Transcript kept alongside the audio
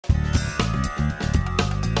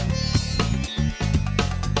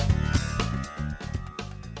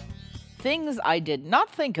things I did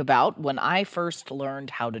not think about when I first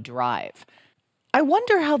learned how to drive. I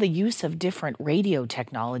wonder how the use of different radio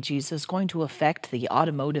technologies is going to affect the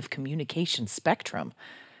automotive communication spectrum.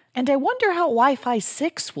 And I wonder how Wi-Fi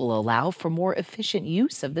 6 will allow for more efficient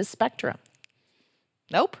use of this spectrum.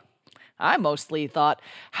 Nope. I mostly thought,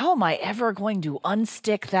 how am I ever going to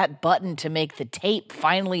unstick that button to make the tape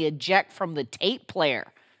finally eject from the tape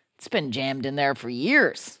player? It's been jammed in there for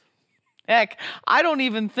years. Heck, I don't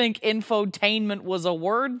even think infotainment was a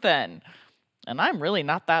word then. And I'm really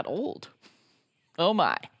not that old. Oh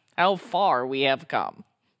my, how far we have come.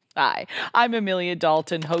 Hi, I'm Amelia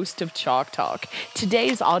Dalton, host of Chalk Talk.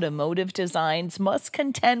 Today's automotive designs must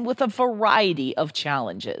contend with a variety of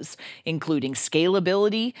challenges, including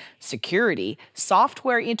scalability, security,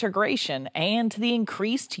 software integration, and the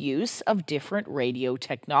increased use of different radio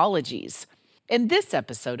technologies. In this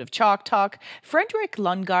episode of Chalk Talk, Fredrik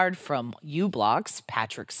Lonegard from u-blox,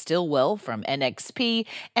 Patrick Stilwell from NXP,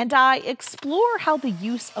 and I explore how the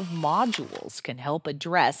use of modules can help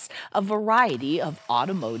address a variety of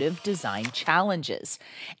automotive design challenges,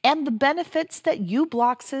 and the benefits that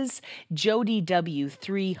u-blox's Jody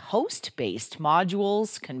W3 host-based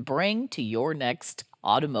modules can bring to your next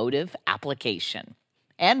automotive application.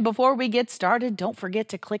 And before we get started, don't forget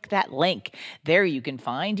to click that link. There you can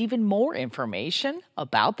find even more information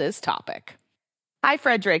about this topic. Hi,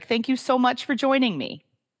 Fredrik. Thank you so much for joining me.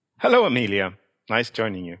 Hello, Amelia. Nice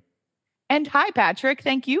joining you. And hi, Patrick.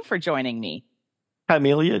 Thank you for joining me. Hi,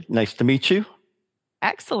 Amelia. Nice to meet you.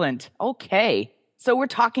 Excellent. Okay. So we're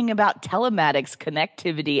talking about telematics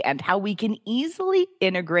connectivity and how we can easily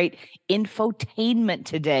integrate infotainment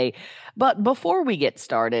today. But before we get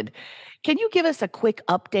started, can you give us a quick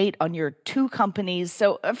update on your two companies?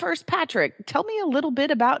 So first, Patrick, tell me a little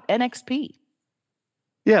bit about NXP.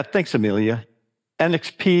 Yeah, thanks, Amelia.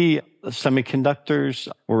 NXP Semiconductors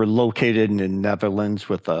were located in the Netherlands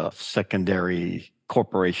with a secondary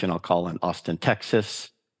corporation, I'll call in Austin,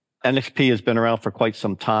 Texas. NXP has been around for quite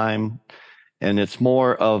some time, and it's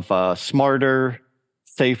more of smarter,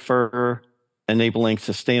 safer, enabling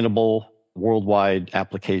sustainable worldwide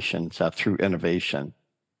applications through innovation.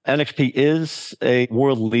 NXP is a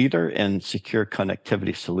world leader in secure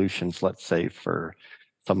connectivity solutions, let's say, for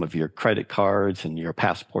some of your credit cards and your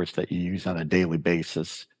passports that you use on a daily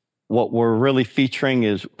basis. What we're really featuring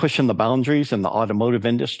is pushing the boundaries in the automotive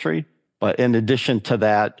industry. But in addition to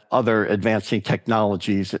that, other advancing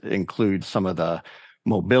technologies include some of the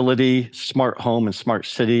mobility, smart home, and smart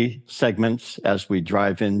city segments as we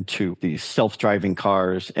drive into these self-driving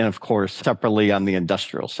cars, and of course, separately on the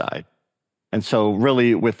industrial side. And so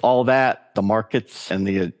really with all that, the markets and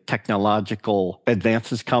the technological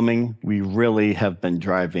advances coming, we really have been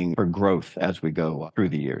driving for growth as we go through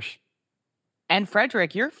the years. And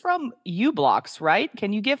Fredrik, you're from u-blox, right?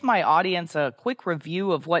 Can you give my audience a quick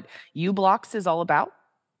review of what u-blox is all about?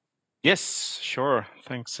 Yes, sure.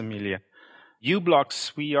 Thanks, Amelia.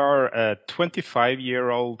 u-blox, we are a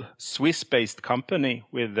 25-year-old Swiss-based company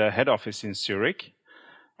with a head office in Zurich.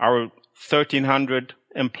 Our 1,300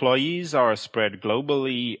 employees are spread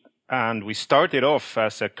globally, and we started off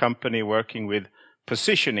as a company working with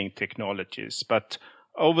positioning technologies. But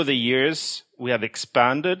over the years, we have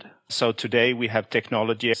expanded. So today we have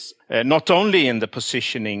technologies not only in the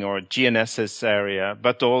positioning or GNSS area,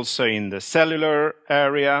 but also in the cellular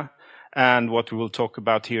area, and what we will talk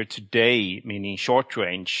about here today, meaning short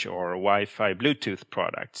range or Wi-Fi Bluetooth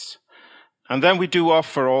products. And then we do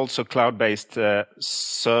offer also cloud-based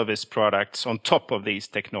service products on top of these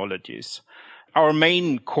technologies. Our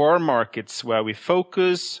main core markets where we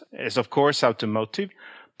focus is, of course, automotive,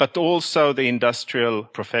 but also the industrial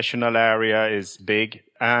professional area is big,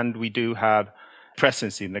 and we do have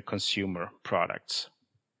presence in the consumer products.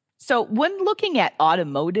 So when looking at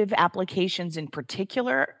automotive applications in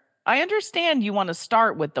particular, I understand you want to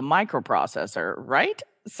start with the microprocessor, right?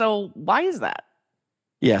 So why is that?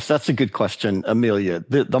 Yes, that's a good question, Amelia.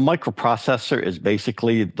 The microprocessor is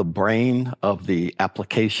basically the brain of the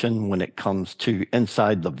application when it comes to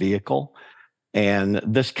inside the vehicle. And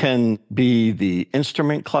this can be the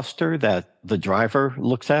instrument cluster that the driver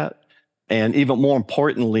looks at, and even more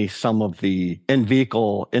importantly, some of the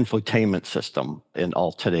in-vehicle infotainment system in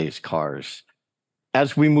all today's cars.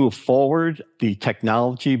 As we move forward, the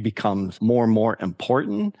technology becomes more and more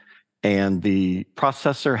important, and the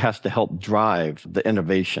processor has to help drive the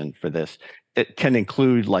innovation for this. It can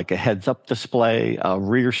include like a heads-up display,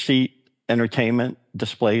 rear seat entertainment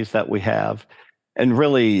displays that we have. And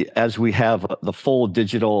really, as we have the full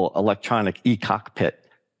digital electronic e-cockpit,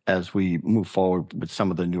 as we move forward with some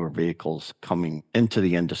of the newer vehicles coming into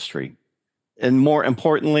the industry. And more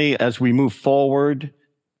importantly, as we move forward,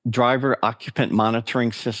 driver occupant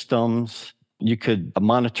monitoring systems. You could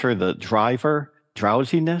monitor the driver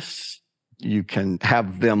drowsiness. You can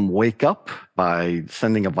have them wake up by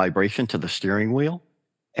sending a vibration to the steering wheel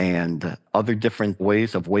and other different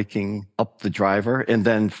ways of waking up the driver. And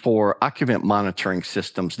then for occupant monitoring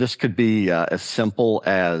systems, this could be as simple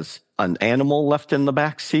as an animal left in the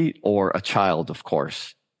back seat or a child, of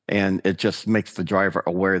course. And it just makes the driver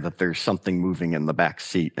aware that there's something moving in the back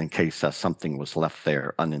seat in case something was left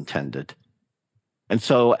there unintended. And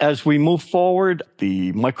so as we move forward,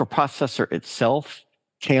 the microprocessor itself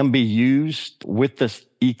can be used with this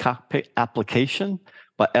e-cockpit application.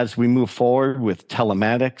 But as we move forward with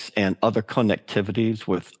telematics and other connectivities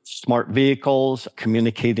with smart vehicles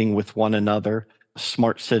communicating with one another,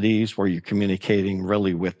 smart cities where you're communicating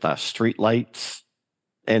really with street lights,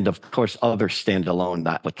 and of course, other standalone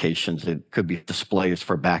applications. It could be displays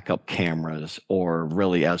for backup cameras, or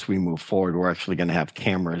really as we move forward, we're actually going to have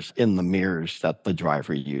cameras in the mirrors that the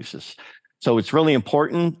driver uses. So it's really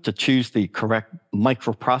important to choose the correct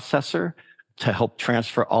microprocessor to help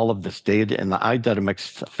transfer all of this data, and the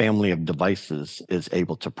iDynamics family of devices is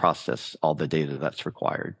able to process all the data that's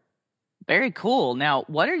required. Very cool. Now,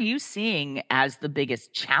 what are you seeing as the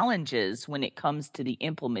biggest challenges when it comes to the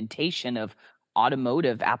implementation of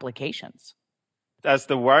automotive applications? As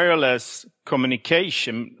the wireless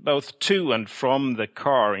communication, both to and from the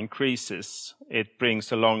car, increases, it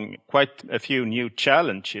brings along quite a few new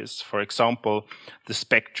challenges. For example, the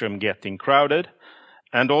spectrum getting crowded.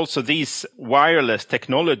 And also these wireless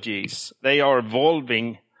technologies, they are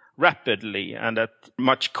evolving rapidly and at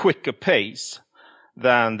much quicker pace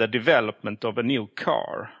than the development of a new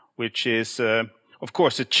car, which is, of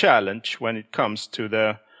course, a challenge when it comes to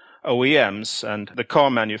the OEMs and the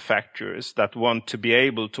car manufacturers that want to be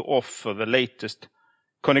able to offer the latest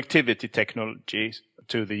connectivity technologies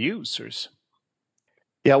to the users.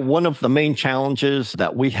 Yeah, one of the main challenges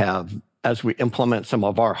that we have as we implement some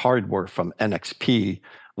of our hardware from NXP,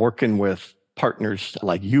 working with partners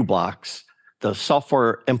like u-blox, the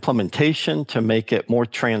software implementation to make it more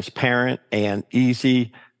transparent and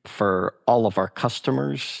easy for all of our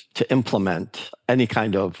customers to implement any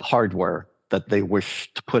kind of hardware that they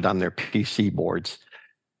wish to put on their PC boards.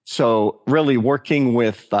 So really working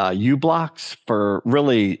with u-blox for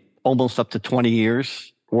really almost up to 20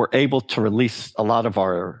 years, we're able to release a lot of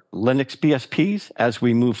our Linux BSPs as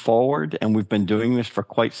we move forward, and we've been doing this for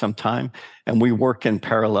quite some time. And we work in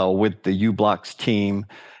parallel with the u-blox team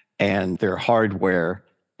and their hardware,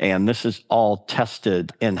 and this is all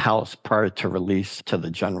tested in-house prior to release to the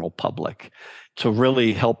general public to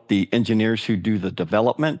really help the engineers who do the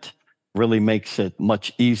development. Really makes it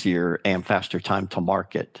much easier and faster time to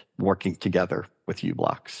market working together with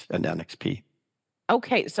u-blox and NXP.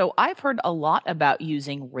 Okay, so I've heard a lot about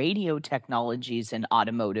using radio technologies in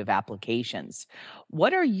automotive applications.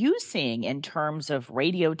 What are you seeing in terms of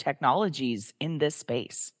radio technologies in this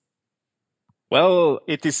space? Well,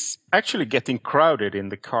 it is actually getting crowded in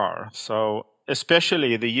the car. So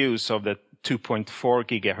especially the use of the 2.4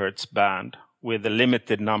 gigahertz band with a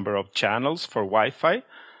limited number of channels for Wi-Fi,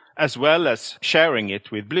 as well as sharing it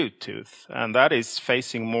with Bluetooth. And that is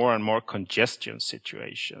facing more and more congestion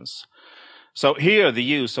situations. So here the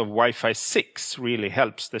use of Wi-Fi 6 really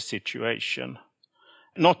helps the situation.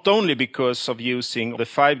 Not only because of using the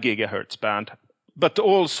 5 gigahertz band, but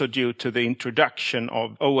also due to the introduction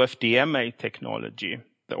of OFDMA technology,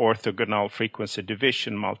 the orthogonal frequency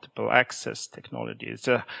division multiple access technology. It's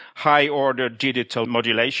a high-order digital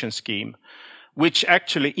modulation scheme, which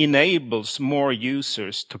actually enables more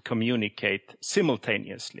users to communicate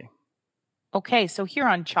simultaneously. Okay, so here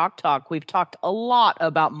on Chalk Talk, we've talked a lot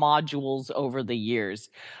about modules over the years.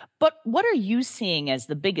 But what are you seeing as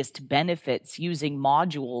the biggest benefits using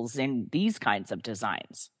modules in these kinds of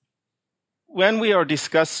designs? When we are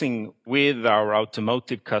discussing with our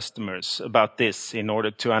automotive customers about this in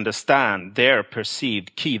order to understand their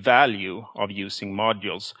perceived key value of using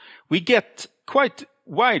modules, we get quite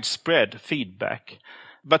widespread feedback.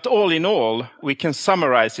 But all in all, we can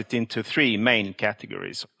summarize it into three main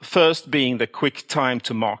categories. First being the quick time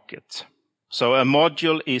to market. So a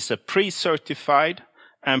module is a pre-certified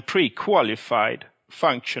and pre-qualified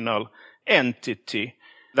functional entity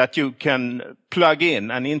that you can plug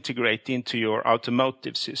in and integrate into your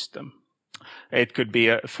automotive system. It could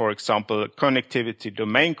be, for example, a connectivity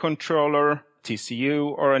domain controller, TCU,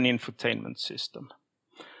 or an infotainment system.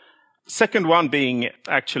 Second one being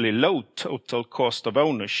actually low total cost of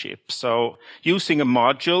ownership. So using a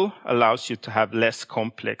module allows you to have less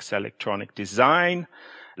complex electronic design,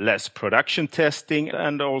 less production testing,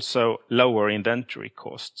 and also lower inventory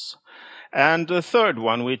costs. And the third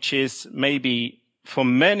one, which is maybe for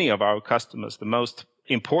many of our customers, the most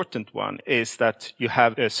important one is that you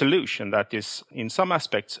have a solution that is, in some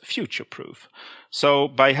aspects, future-proof. So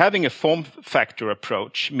by having a form factor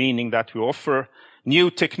approach, meaning that we offer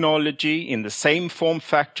new technology in the same form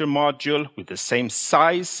factor module with the same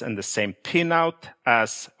size and the same pinout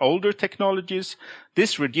as older technologies,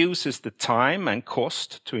 this reduces the time and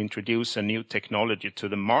cost to introduce a new technology to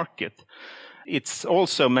the market. It's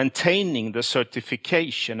also maintaining the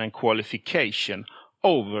certification and qualification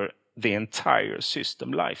over the entire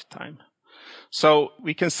system lifetime. So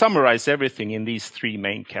we can summarize everything in these three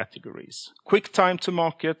main categories: quick time to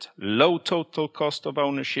market, low total cost of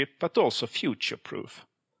ownership, but also future-proof.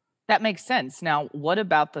 That makes sense. Now, what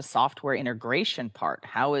about the software integration part?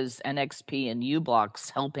 How is NXP and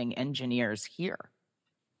u-blox helping engineers here?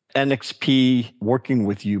 NXP, working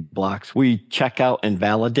with u-blox, we check out and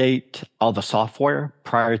validate all the software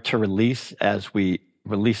prior to release as we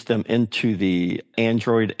release them into the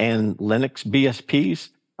Android and Linux BSPs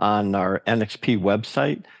on our NXP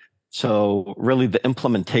website. So really the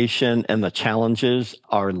implementation and the challenges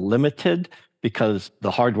are limited because the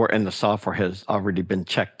hardware and the software has already been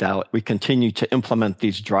checked out. We continue to implement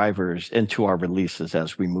these drivers into our releases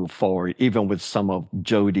as we move forward, even with some of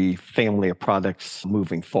Jody family of products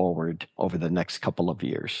moving forward over the next couple of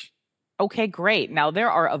years. Okay, great. Now,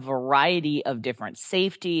 there are a variety of different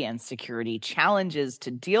safety and security challenges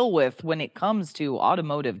to deal with when it comes to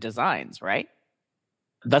automotive designs, right?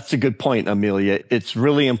 That's a good point, Amelia. It's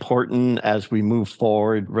really important as we move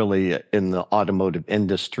forward, really in the automotive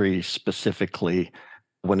industry specifically,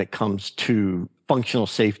 when it comes to functional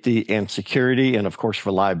safety and security, and of course,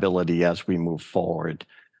 reliability as we move forward.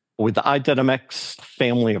 With the i.MX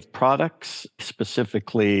family of products,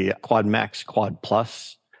 specifically Quad Max, Quad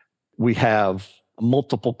Plus, we have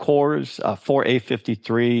multiple cores, 4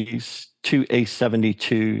 A53s, 2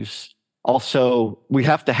 A72s. Also, we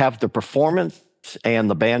have to have the performance and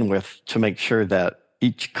the bandwidth to make sure that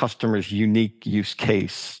each customer's unique use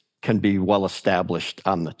case can be well established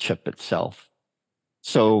on the chip itself.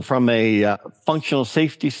 So from a functional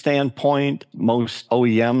safety standpoint, most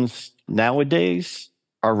OEMs nowadays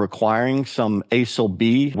are requiring some ASIL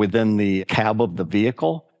B within the cab of the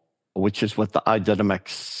vehicle, which is what the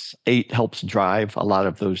i.MX 8 helps drive a lot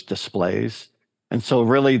of those displays. And so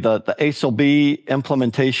really the ASIL B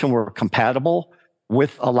implementation, we're compatible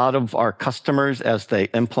with a lot of our customers as they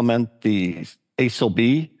implement the ASIL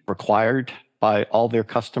B required by all their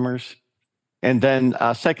customers. And then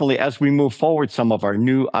secondly, as we move forward, some of our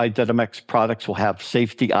new i.MX products will have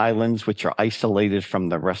safety islands, which are isolated from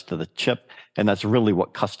the rest of the chip. And that's really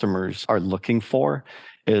what customers are looking for,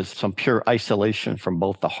 is some pure isolation from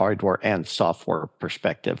both the hardware and software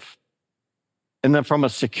perspective. And then from a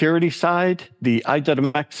security side, the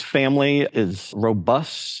i.MX family is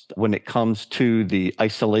robust when it comes to the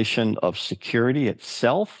isolation of security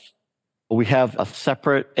itself. We have a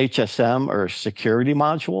separate HSM or security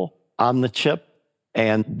module on the chip,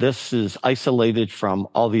 and this is isolated from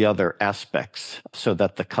all the other aspects so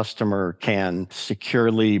that the customer can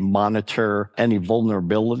securely monitor any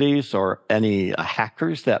vulnerabilities or any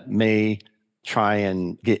hackers that may try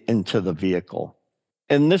and get into the vehicle.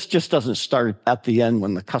 And this just doesn't start at the end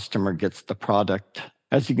when the customer gets the product.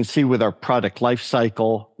 As you can see with our product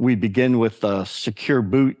lifecycle, we begin with a secure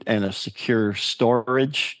boot and a secure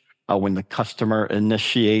storage when the customer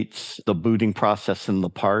initiates the booting process in the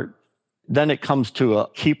part. Then it comes to a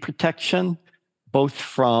key protection, both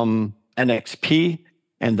from NXP,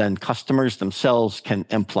 and then customers themselves can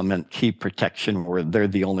implement key protection where they're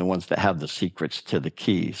the only ones that have the secrets to the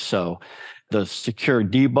key. So the secure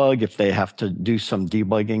debug, if they have to do some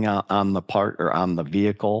debugging on the part or on the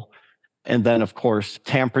vehicle. And then, of course,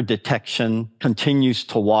 tamper detection continues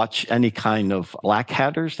to watch any kind of black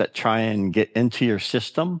hatters that try and get into your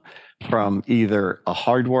system from either a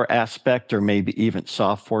hardware aspect or maybe even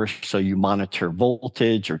software. So you monitor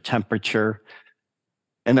voltage or temperature.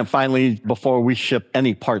 And then finally, before we ship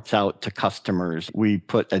any parts out to customers, we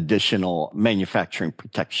put additional manufacturing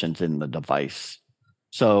protections in the device.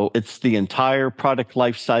 So it's the entire product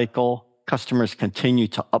life cycle. Customers continue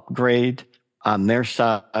to upgrade on their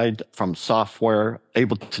side from software,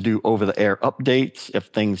 able to do over-the-air updates if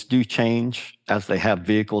things do change as they have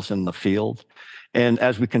vehicles in the field. And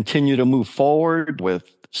as we continue to move forward with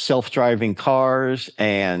self-driving cars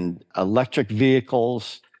and electric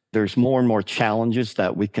vehicles, there's more and more challenges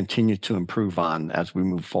that we continue to improve on as we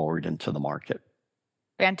move forward into the market.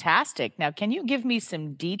 Fantastic. Now, can you give me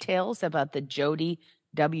some details about the Jody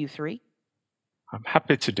W3? I'm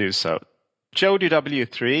happy to do so. Jody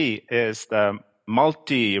W3 is the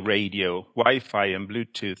multi-radio Wi-Fi and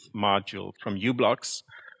Bluetooth module from u-blox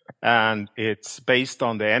And it's based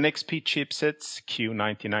on the NXP chipsets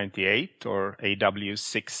Q9098 or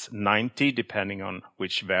AW690, depending on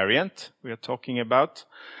which variant we are talking about.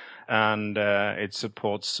 And it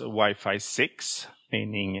supports Wi-Fi 6,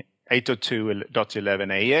 meaning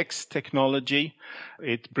 802.11ax technology.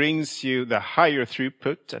 It brings you the higher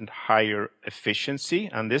throughput and higher efficiency.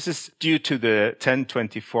 And this is due to the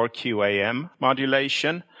 1024 QAM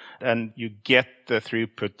modulation. And you get the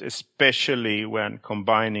throughput, especially when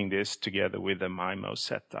combining this together with the MIMO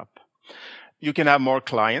setup. You can have more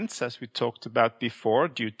clients, as we talked about before,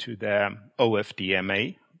 due to the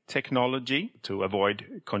OFDMA technology to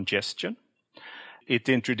avoid congestion. It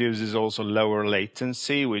introduces also lower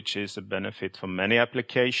latency, which is a benefit for many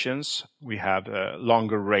applications. We have a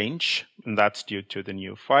longer range, and that's due to the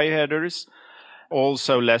new PHY headers.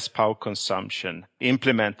 Also less power consumption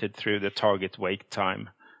implemented through the target wake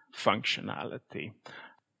time functionality.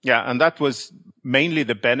 Yeah, and that was mainly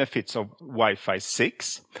the benefits of Wi-Fi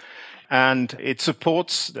 6. And it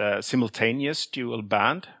supports the simultaneous dual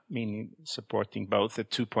band, meaning supporting both the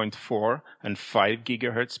 2.4 and 5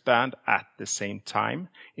 gigahertz band at the same time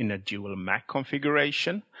in a dual MAC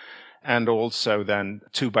configuration, and also then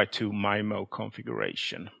 2x2 MIMO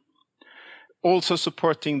configuration. Also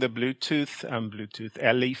supporting the Bluetooth and Bluetooth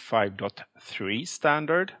LE 5.3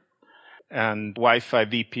 standard, and Wi-Fi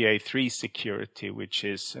VPA3 security, which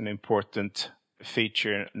is an important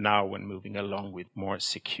feature now when moving along with more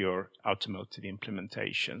secure automotive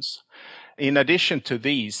implementations. In addition to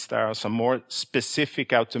these, there are some more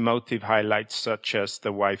specific automotive highlights, such as the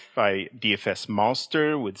Wi-Fi DFS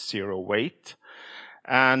master with zero weight.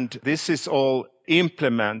 And this is all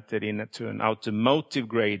implemented into an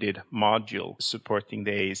automotive-graded module supporting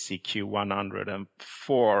the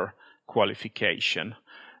AEC-Q104 qualification.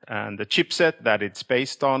 And the chipset that it's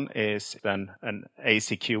based on is then an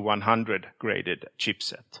AEC-Q100 graded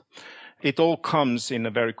chipset. It all comes in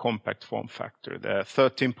a very compact form factor. The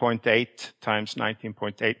 13.8 times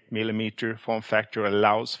 19.8 millimeter form factor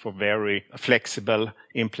allows for very flexible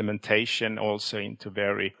implementation also into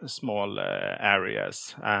very small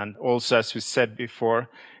areas. And also, as we said before,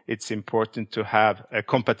 it's important to have a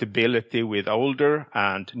compatibility with older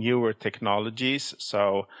and newer technologies.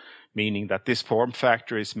 So meaning that this form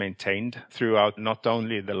factor is maintained throughout not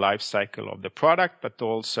only the life cycle of the product, but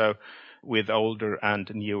also with older and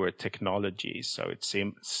newer technologies. So it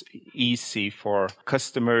seems easy for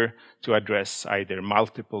customer to address either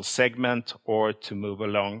multiple segment or to move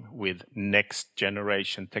along with next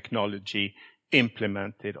generation technology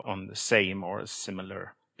implemented on the same or a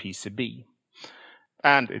similar PCB.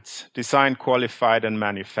 And it's designed, qualified, and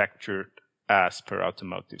manufactured as per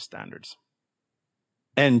automotive standards.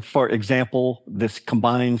 And for example, this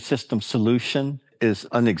combined system solution is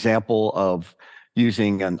an example of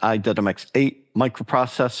using an i.MX8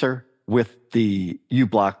 microprocessor with the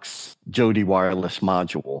u-blox Jody wireless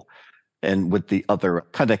module and with the other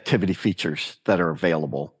connectivity features that are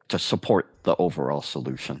available to support the overall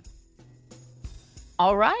solution.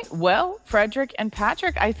 All right. Well, Fredrik and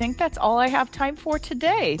Patrick, I think that's all I have time for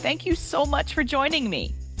today. Thank you so much for joining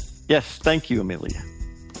me. Yes, thank you, Amelia.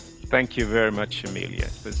 Thank you very much, Amelia.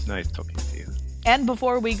 It was nice talking to you. And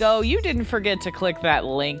before we go, you didn't forget to click that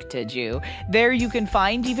link, did you? There you can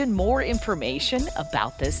find even more information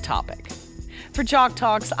about this topic. For Chalk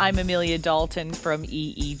Talks, I'm Amelia Dalton from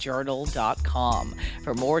eejournal.com.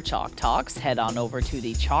 For more Chalk Talks, head on over to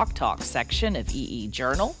the Chalk Talk section of EE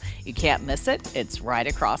Journal. You can't miss it. It's right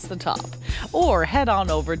across the top. Or head on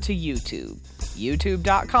over to YouTube,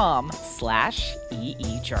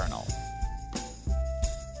 youtube.com/EEJournal.